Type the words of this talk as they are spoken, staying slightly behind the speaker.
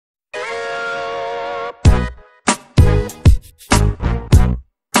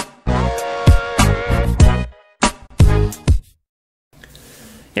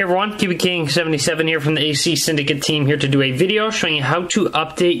Hey everyone, QBKing77 here from the AC Syndicate team, here to do a video showing you how to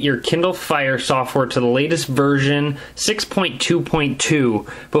update your Kindle Fire software to the latest version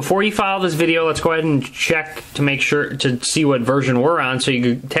 6.2.2. Before you follow this video, let's go ahead and check to make sure to see what version we're on. So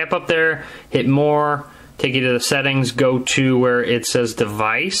you can tap up there, hit more, take you to the settings, go to where it says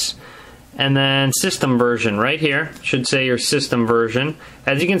device, and then system version right here. Should say your system version.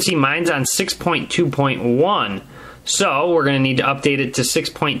 As you can see, mine's on 6.2.1. So we're going to need to update it to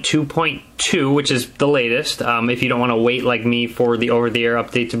 6.2.2, which is the latest, if you don't want to wait like me for the over-the-air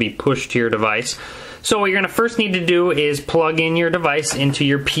update to be pushed to your device. So what you're going to first need to do is plug in your device into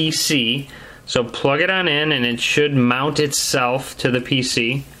your PC. So plug it on in, and it should mount itself to the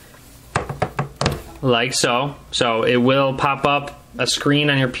PC, like so. So it will pop up a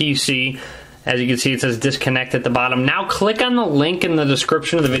screen on your PC. As you can see, it says disconnect at the bottom. Now click on the link in the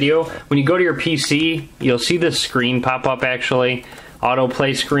description of the video. When you go to your PC, you'll see this screen pop up actually,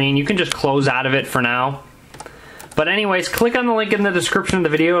 autoplay screen. You can just close out of it for now. But anyways, click on the link in the description of the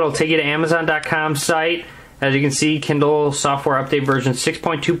video. It'll take you to Amazon.com site. As you can see, Kindle software update version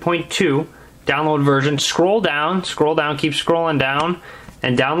 6.2.2, download version. Scroll down, keep scrolling down,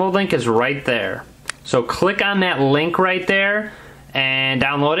 and download link is right there. So click on that link right there and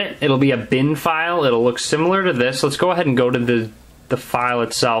download it. It'll be a bin file. It'll look similar to this. Let's go ahead and go to the file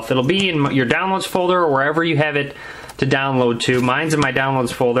itself. It'll be in your downloads folder or wherever you have it to download to. Mine's in my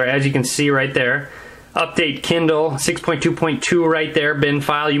downloads folder, as you can see right there. Update Kindle 6.2.2 right there, bin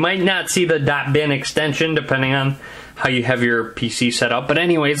file. You might not see the .bin extension depending on how you have your PC set up. But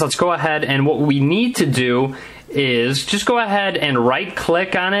anyways, let's go ahead, and what we need to do is just go ahead and right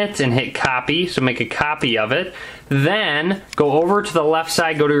click on it and hit copy, so make a copy of it. Then go over to the left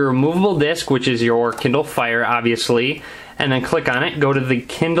side, go to your removable disk, which is your Kindle Fire obviously, and then click on it. Go to the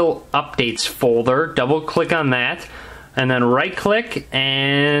Kindle Updates folder, double click on that, and then right click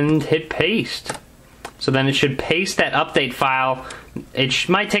and hit paste. So then it should paste that update file. It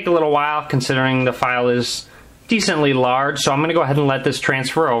might take a little while considering the file is decently large, so I'm going to go ahead and let this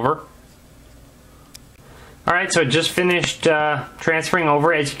transfer over. Alright, so it just finished transferring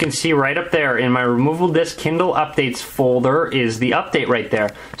over. As you can see right up there in my removable disk Kindle Updates folder is the update right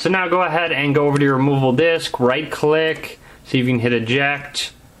there. So now go ahead and go over to your removable disk, right click, see if you can hit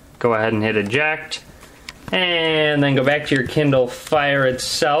eject. Go ahead and hit eject. And then go back to your Kindle Fire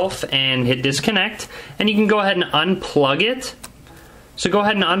itself and hit disconnect. And you can go ahead and unplug it. So go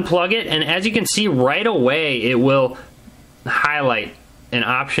ahead and unplug it, and as you can see right away it will highlight an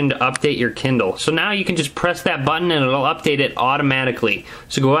option to update your Kindle. So now you can just press that button and it'll update it automatically.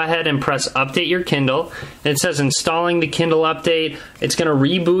 So go ahead and press update your Kindle. And it says installing the Kindle update. It's going to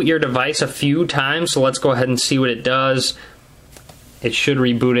reboot your device a few times, so let's go ahead and see what it does. It should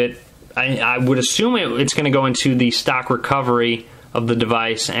reboot it. I would assume it's going to go into the stock recovery of the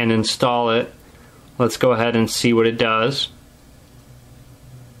device and install it. Let's go ahead and see what it does.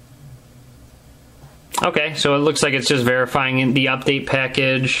 Okay, so it looks like it's just verifying the update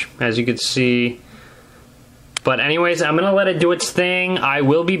package, as you can see. But anyways, I'm going to let it do its thing. I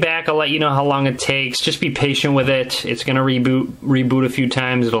will be back. I'll let you know how long it takes. Just be patient with it. It's going to reboot a few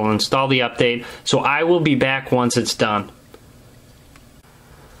times. It'll install the update. So I will be back once it's done.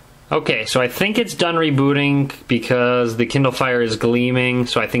 Okay, so I think it's done rebooting because the Kindle Fire is gleaming,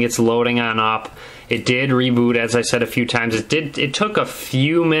 so I think it's loading on up. It did reboot, as I said a few times. It took a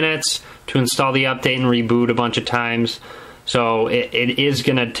few minutes to install the update and reboot a bunch of times. So it is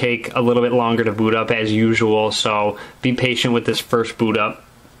going to take a little bit longer to boot up as usual, so be patient with this first boot up.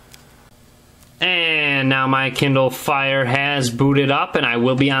 And now my Kindle Fire has booted up, and I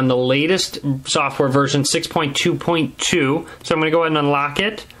will be on the latest software version 6.2.2. So I'm going to go ahead and unlock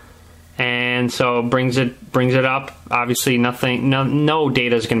it. And so it brings it up. Obviously no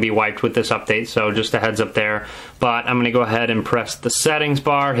data is going to be wiped with this update, so just a heads up there. But I'm going to go ahead and press the settings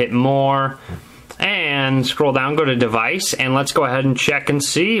bar, hit more, and scroll down, go to device, and let's go ahead and check and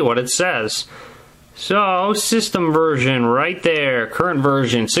see what it says. So system version right there, current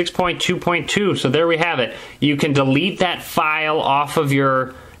version 6.2.2. So there we have it. You can delete that file off of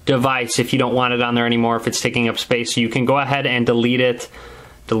your device if you don't want it on there anymore, if it's taking up space. So you can go ahead and delete it.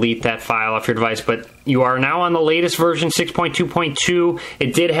 Delete that file off your device, but you are now on the latest version 6.2.2.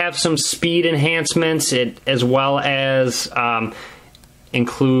 It did have some speed enhancements, as well as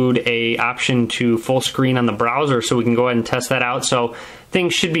include a option to full screen on the browser, so we can go ahead and test that out. So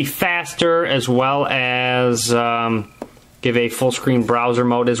things should be faster, as well as give a full screen browser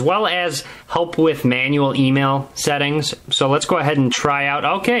mode, as well as help with manual email settings. So let's go ahead and try out.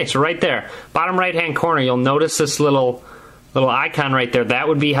 Okay, so right there, bottom right hand corner, you'll notice this little icon right there. That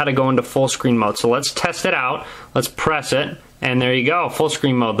would be how to go into full screen mode. So let's test it out. Let's press it. And there you go, full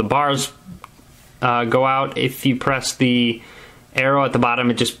screen mode. The bars go out. If you press the arrow at the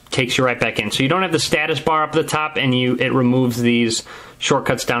bottom, it just takes you right back in. So you don't have the status bar up at the top, and it removes these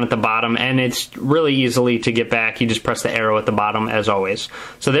shortcuts down at the bottom, and it's really easily to get back. You just press the arrow at the bottom as always.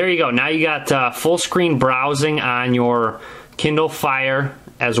 So there you go. Now you got full screen browsing on your Kindle Fire,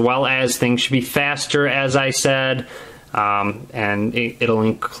 as well as things should be faster, as I said, and it'll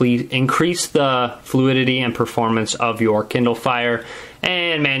increase the fluidity and performance of your Kindle Fire.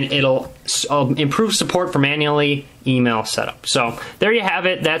 And man, it'll improve support for manually email setup. So there you have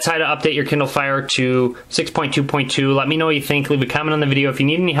it. That's how to update your Kindle Fire to 6.2.2. Let me know what you think. Leave a comment on the video. If you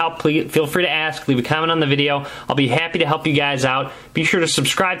need any help, please feel free to ask. Leave a comment on the video. I'll be happy to help you guys out. Be sure to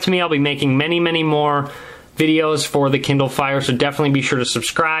subscribe to me. I'll be making many, many more videos for the Kindle Fire, so definitely be sure to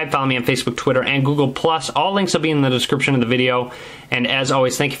subscribe. Follow me on Facebook, Twitter, and Google+. All links will be in the description of the video. And as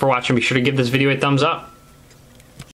always, thank you for watching. Be sure to give this video a thumbs up.